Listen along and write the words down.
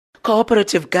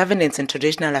Cooperative Governance and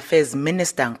Traditional Affairs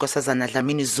Minister Nkosazana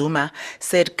Dlamini-Zuma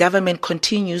said government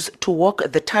continues to walk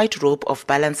the tightrope of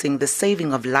balancing the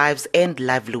saving of lives and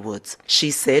livelihoods. She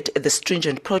said the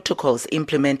stringent protocols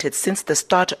implemented since the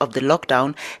start of the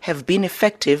lockdown have been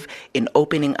effective in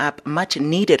opening up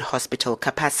much-needed hospital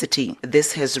capacity.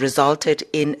 This has resulted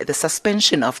in the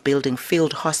suspension of building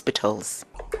field hospitals,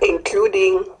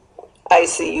 including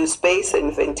ICU space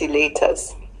and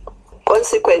ventilators.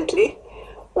 Consequently,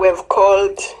 we have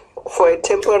called for a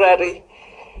temporary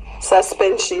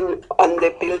suspension on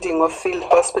the building of field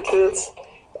hospitals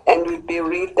and will be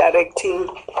redirecting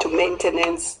to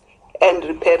maintenance and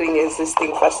repairing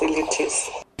existing facilities.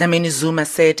 Dlamini-Zuma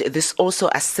said this also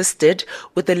assisted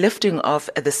with the lifting of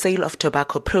the sale of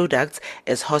tobacco products,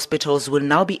 as hospitals will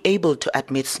now be able to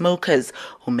admit smokers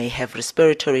who may have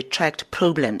respiratory tract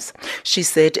problems. She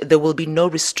said there will be no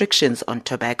restrictions on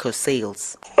tobacco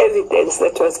sales. Evidence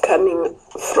that was coming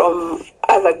from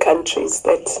other countries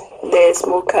that the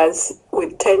smokers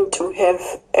would tend to have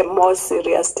a more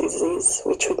serious disease,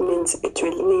 which means it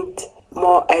will need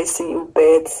more ICU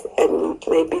beds and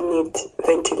maybe need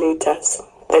ventilators.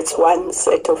 That's one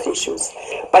set of issues.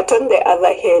 But on the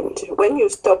other hand, when you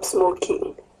stop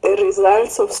smoking, the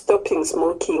results of stopping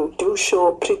smoking do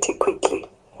show pretty quickly.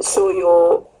 So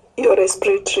your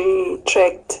respiratory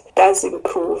tract does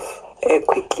improve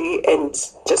quickly, and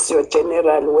just your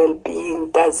general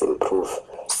well-being does improve.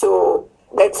 So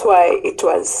that's why it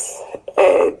was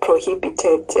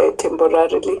prohibited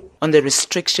temporarily. On the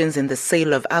restrictions in the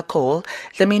sale of alcohol,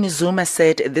 Dlamini-Zuma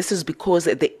said this is because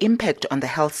the impact on the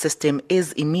health system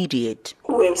is immediate.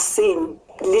 We've seen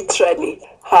literally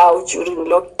how during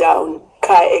lockdown,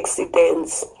 car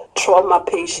accidents, trauma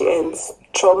patients,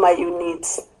 trauma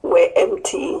units were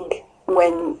emptying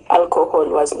when alcohol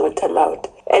was not allowed.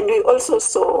 And we also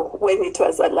saw when it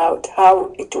was allowed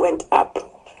how it went up.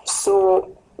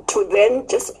 So to then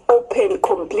just open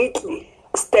completely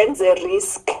stands a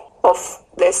risk of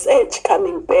the surge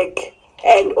coming back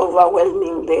and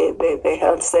overwhelming the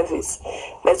health service.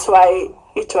 That's why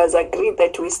it was agreed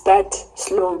that we start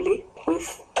slowly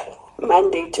with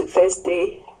Monday to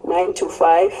Thursday, 9 to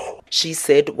 5. She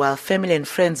said while family and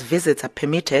friends visits are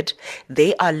permitted,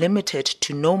 they are limited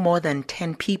to no more than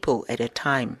 10 people at a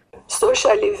time.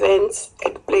 Social events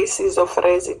at places of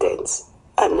residence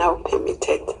are now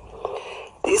permitted.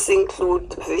 These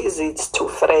include visits to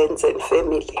friends and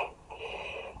family,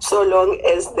 so long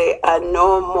as there are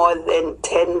no more than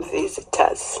 10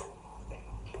 visitors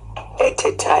at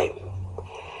a time,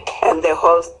 and the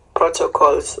health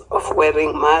protocols of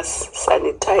wearing masks,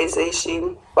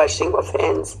 sanitization, washing of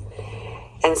hands,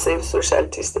 and safe social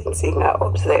distancing are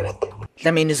observed.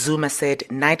 Dlamini-Zuma said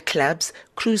nightclubs,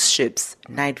 cruise ships,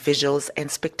 night vigils and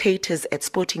spectators at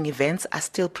sporting events are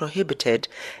still prohibited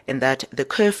and that the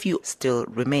curfew still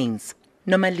remains.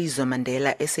 Nomalizo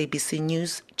Mandela, SABC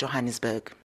News, Johannesburg.